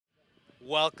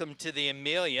Welcome to the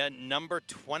Amelia, number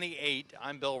 28.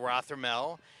 I'm Bill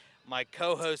Rothermel. My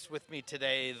co-host with me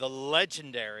today, the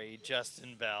legendary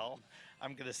Justin Bell.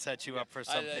 I'm going to set you up for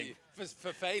something.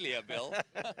 For failure, Bill.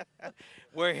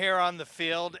 We're here on the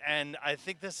field, and I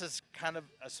think this is kind of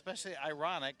especially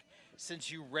ironic since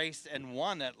you raced and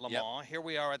won at Le Mans. Here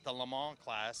we are at the Le Mans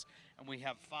class, and we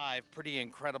have 5 pretty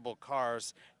incredible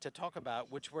cars to talk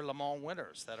about, which were Le Mans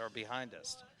winners that are behind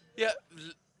us. Yeah,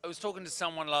 I was talking to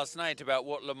someone last night about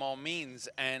what Le Mans means,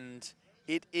 and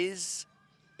it's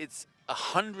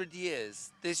 100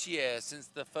 years this year since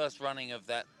the first running of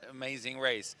that amazing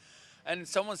race. And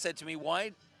someone said to me,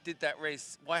 why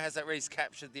has that race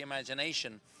captured the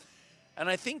imagination? And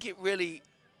I think it really,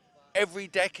 every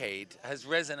decade has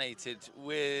resonated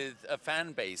with a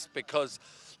fan base because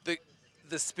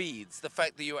the speeds, the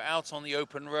fact that you're out on the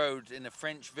open road in a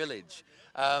French village,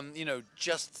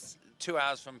 just 2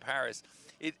 hours from Paris,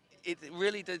 it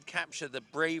really did capture the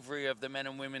bravery of the men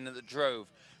and women that drove,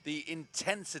 the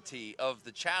intensity of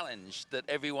the challenge that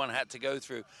everyone had to go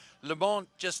through. Le Mans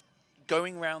just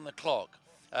going round the clock.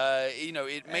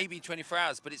 It may be 24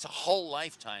 hours, but it's a whole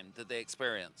lifetime that they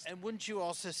experience. And wouldn't you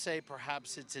also say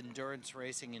perhaps it's endurance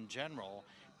racing in general,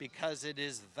 because it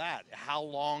is that? How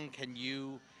long can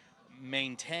you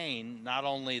maintain not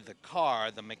only the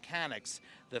car, the mechanics,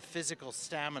 the physical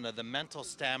stamina, the mental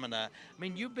stamina? I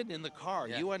mean, you've been in the car.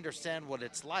 Yeah. You understand what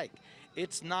it's like.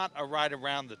 It's not a ride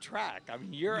around the track. I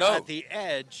mean, you're No. at the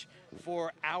edge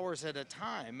for hours at a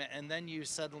time, and then you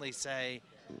suddenly say,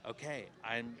 okay,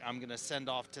 I'm going to send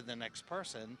off to the next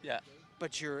person. Yeah.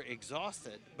 But you're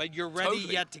exhausted, but you're ready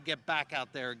Totally. yet to get back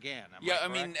out there again. I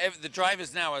mean, the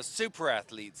drivers now are super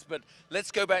athletes, but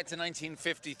let's go back to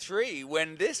 1953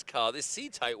 when this car, this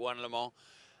C-Type won Le Mans.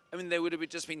 I mean, there would have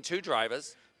just been 2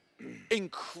 drivers,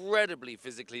 incredibly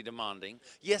physically demanding.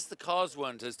 Yes, the cars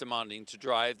weren't as demanding to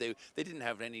drive. They didn't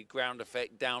have any ground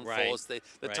effect, downforce. Right.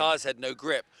 The tires had no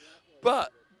grip.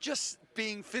 But just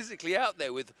being physically out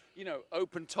there with,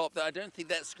 open top, that I don't think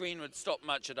that screen would stop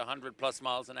much at 100 plus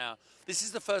miles an hour. This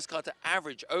is the first car to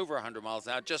average over 100 miles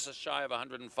an hour, just a shy of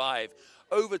 105,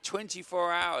 over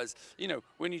 24 hours.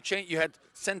 When you change, you had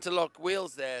center lock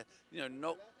wheels there,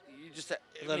 knockoff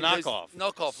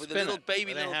with the little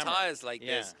baby little tires like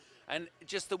this. And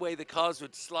just the way the cars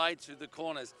would slide through the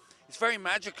corners. It's very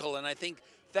magical, and I think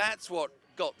that's what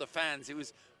got the fans. It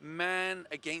was man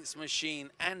against machine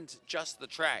and just the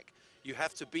track. You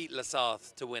have to beat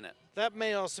LeSarth to win it. That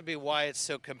may also be why it's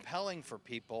so compelling for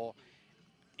people,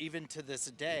 even to this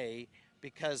day,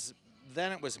 because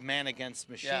then it was man against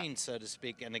machine, so to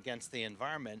speak, and against the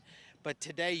environment. But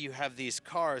today you have these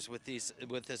cars with this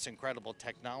incredible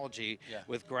technology,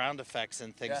 with ground effects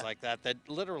and things like that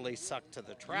literally suck to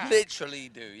the track. Literally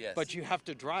do, yes. But you have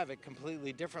to drive it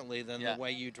completely differently than the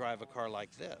way you drive a car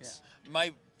like this.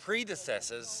 My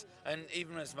predecessors, and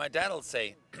even as my dad will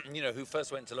say, who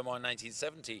first went to Le Mans in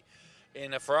 1970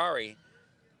 in a Ferrari,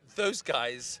 those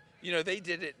guys, they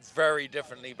did it very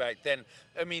differently back then.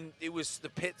 I mean, the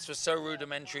pits were so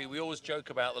rudimentary. We always joke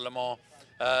about the Le Mans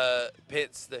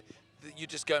pits. You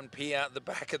just go and pee out the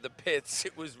back of the pits.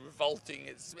 It was revolting.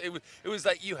 It was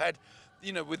like you had,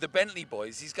 with the Bentley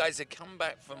boys, these guys had come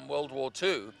back from World War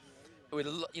II with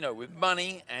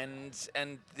money and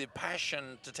the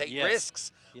passion to take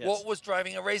risks. Yes. What was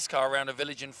driving a race car around a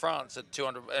village in France at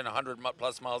 200 and 100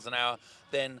 plus miles an hour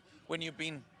than when you've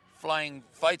been flying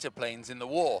fighter planes in the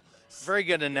war? Very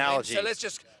good analogy. So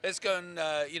let's go and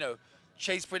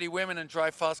chase pretty women and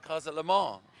drive fast cars at Le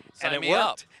Mans. And it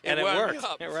worked. And it worked.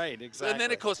 Right, exactly. And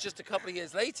then, of course, just a couple of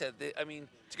years later,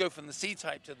 to go from the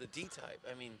C-Type to the D-Type,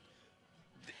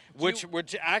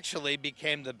 which actually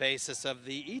became the basis of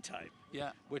the E-Type.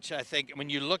 Yeah. Which I think, when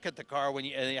you look at the car, and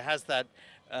it has that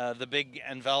the big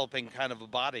enveloping kind of a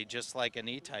body, just like an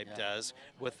E-Type does,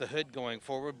 with the hood going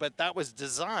forward. But that was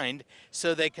designed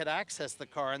so they could access the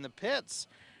car in the pits.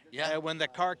 Yeah. When the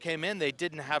car came in, they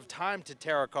didn't have time to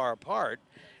tear a car apart,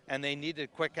 and they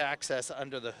needed quick access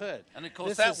under the hood. And of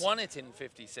course, that won it in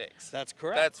 '56. That's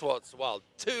correct. That's what's wild.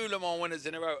 2 Le Mans winners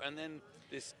in a row, and then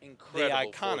this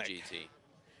incredible Ford GT.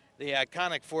 The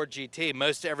iconic Ford GT.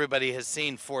 Most everybody has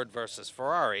seen Ford versus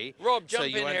Ferrari. Rob, jump so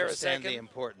you in here a understand second. the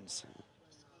importance.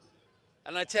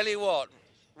 And I tell you what,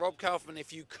 Rob Kaufman,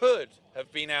 if you could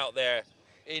have been out there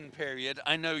in period,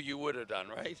 I know you would have done,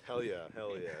 right? Hell yeah.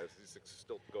 It's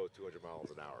still go 200 miles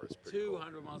an hour. It's pretty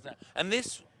 200 miles an hour. And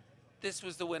this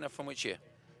was the winner from which year?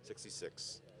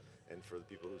 66. And for the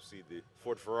people who see the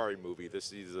Ford Ferrari movie,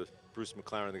 this is Bruce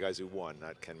McLaren, the guys who won,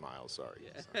 not Ken Miles, sorry.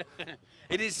 Yeah.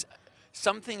 It is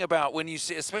something about when you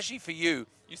see, especially for you,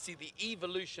 you see the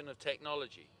evolution of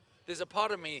technology. There's a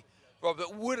part of me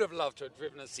Robert would have loved to have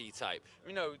driven a C-Type.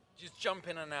 You know, just jump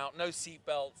in and out, no seat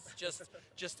belts,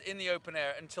 just in the open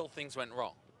air until things went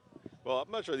wrong. Well,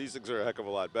 I'm not sure these things are a heck of a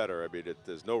lot better. I mean,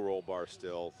 there's no roll bar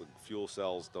still. The fuel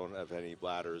cells don't have any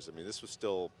bladders. I mean, this was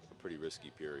still a pretty risky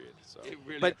period. So, It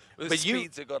really, But the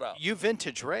speeds have got up. you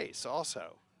vintage race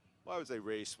also. well, I would say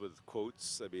race with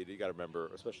quotes. I mean, you got to remember,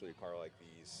 especially a car like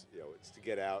these, you know, it's to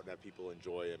get out and have people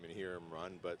enjoy them and hear them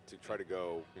run. But to try to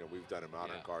go, you know, we've done in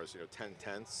modern cars, you know,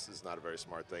 10/10ths is not a very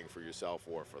smart thing for yourself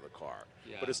or for the car.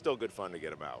 Yeah. But it's still good fun to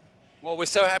get them out. Well, we're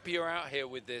so happy you're out here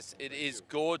with this. It is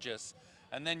gorgeous.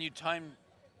 And then you time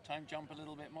jump a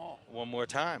little bit more. One more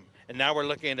time. And now we're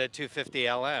looking at a 250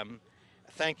 LM.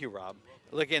 Thank you, Rob.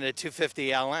 Looking at a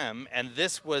 250 LM, and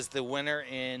this was the winner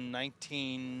in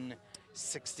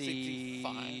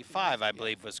 1965, I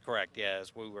believe was correct, yeah,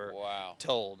 as we were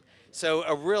told. So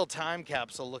a real time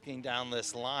capsule looking down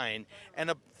this line,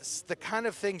 and the kind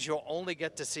of things you'll only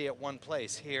get to see at one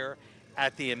place here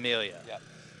at the Amelia. Yeah.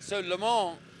 So Le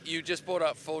Mans, you just brought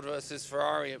up Ford versus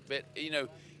Ferrari a bit. You know,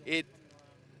 it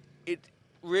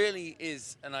really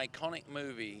is an iconic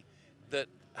movie that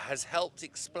has helped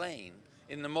explain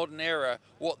in the modern era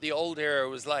what the old era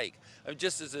was like.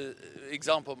 Just as an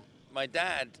example, my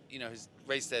dad, you know, has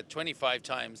raced there 25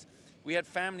 times. We had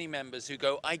family members who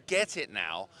go, I get it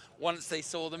now, once they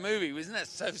saw the movie. Isn't that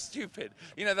so stupid?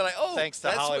 You know, they're like, oh, Thanks to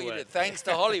that's Hollywood. what you did. Thanks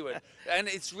to Hollywood. And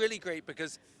it's really great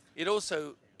because it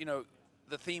also, you know,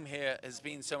 the theme here has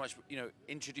been so much, you know,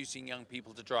 introducing young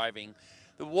people to driving.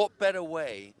 What better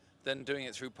way than doing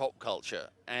it through pop culture?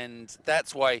 And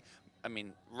that's why, I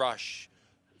mean, Rush,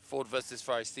 Ford versus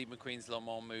Ferrari, Steve McQueen's Le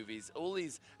Mans movies, all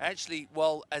these actually,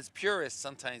 well, as purists,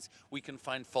 sometimes we can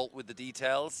find fault with the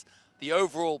details. The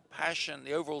overall passion,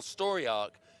 the overall story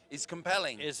arc is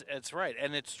compelling. It's right,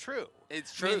 and it's true.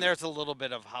 It's true. I mean, there's a little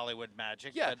bit of Hollywood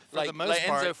magic, Yeah, but for like, the most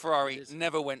part, Enzo Ferrari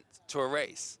never went to a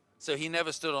race. So he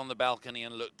never stood on the balcony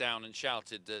and looked down and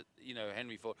shouted at, you know,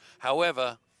 Henry Ford.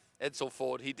 However, Edsel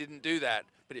Ford, he didn't do that,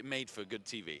 but it made for good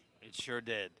TV. It sure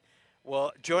did.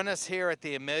 Well, join us here at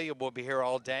the Amelia. We'll be here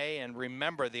all day. And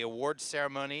remember, the awards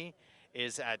ceremony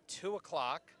is at 2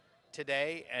 o'clock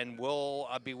today, and we'll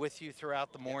be with you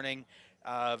throughout the morning,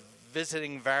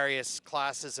 visiting various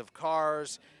classes of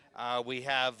cars. We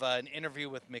have an interview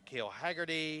with Mikhail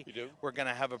Hagerty. We do. We're going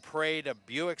to have a parade of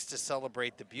Buicks to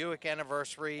celebrate the Buick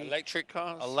anniversary. Electric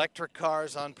cars. Electric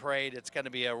cars on parade. It's going to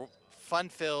be a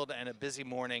fun-filled and a busy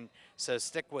morning, so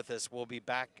stick with us. We'll be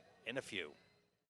back in a few.